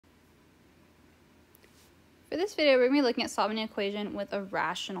For this video, we're going to be looking at solving an equation with a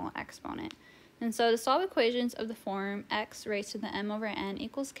rational exponent. And so to solve equations of the form x raised to the m over n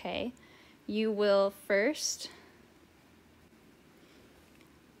equals k, you will first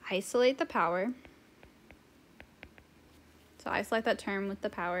isolate the power. So isolate that term with the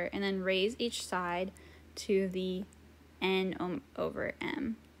power, and then raise each side to the n over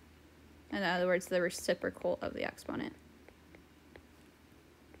m. In other words, the reciprocal of the exponent.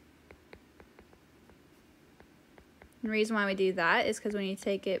 The reason why we do that is because when you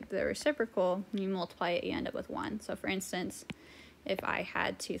take the reciprocal, when you multiply it, you end up with 1. So for instance, if I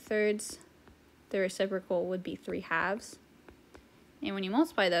had 2/3, the reciprocal would be 3/2. And when you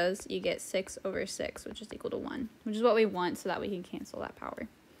multiply those, you get 6 over 6, which is equal to 1, which is what we want so that we can cancel that power.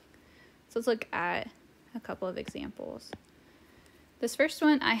 So let's look at a couple of examples. This first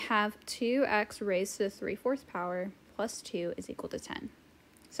one, I have 2x raised to the 3/4 power plus 2 is equal to 10.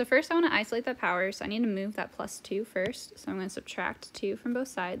 So first I want to isolate that power, so I need to move that plus 2 first. So I'm going to subtract 2 from both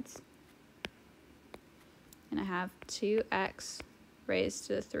sides. And I have 2x raised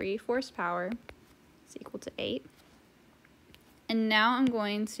to the 3/4 power is equal to 8. And now I'm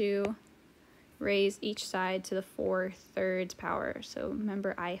going to raise each side to the 4/3 power. So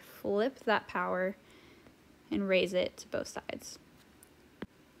remember, I flip that power and raise it to both sides.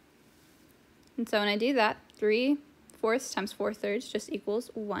 And so when I do that, 3/4 times 4/3 just equals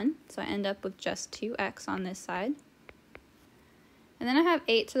 1. So I end up with just 2x on this side. And then I have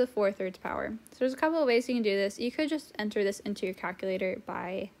 8 to the 4/3 power. So there's a couple of ways you can do this. You could just enter this into your calculator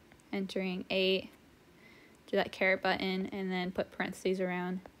by entering 8, do that caret button, and then put parentheses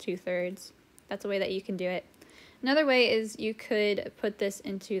around 2/3. That's a way that you can do it. Another way is you could put this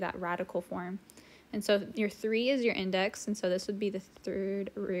into that radical form. And so your 3 is your index, and so this would be the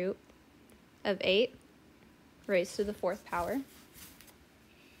 3rd root of 8 raised to the 4th power.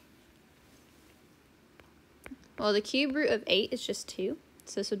 Well, the cube root of 8 is just 2,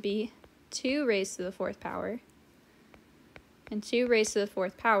 so this would be 2 raised to the 4th power. And 2 raised to the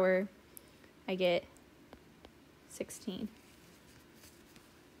 4th power, I get 16.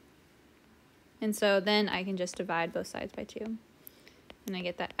 And so then I can just divide both sides by 2. And I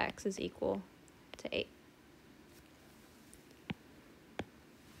get that x is equal to 8.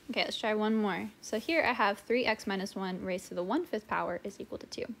 Okay, let's try one more. So here I have 3x minus 1 raised to the 1/5 power is equal to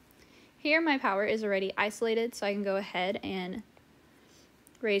 2. Here my power is already isolated, so I can go ahead and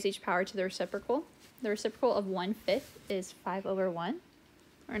raise each power to the reciprocal. The reciprocal of 1/5 is 5 over 1,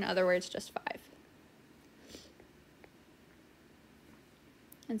 or in other words, just 5.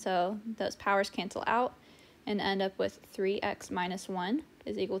 And so those powers cancel out and end up with 3x minus 1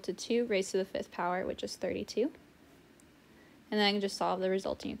 is equal to 2 raised to the 5th power, which is 32. And then I can just solve the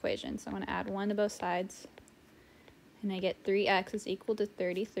resulting equation. So I'm going to add 1 to both sides, and I get 3x is equal to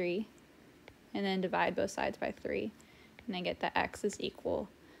 33, and then divide both sides by 3, and I get that x is equal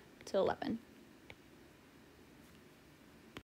to 11.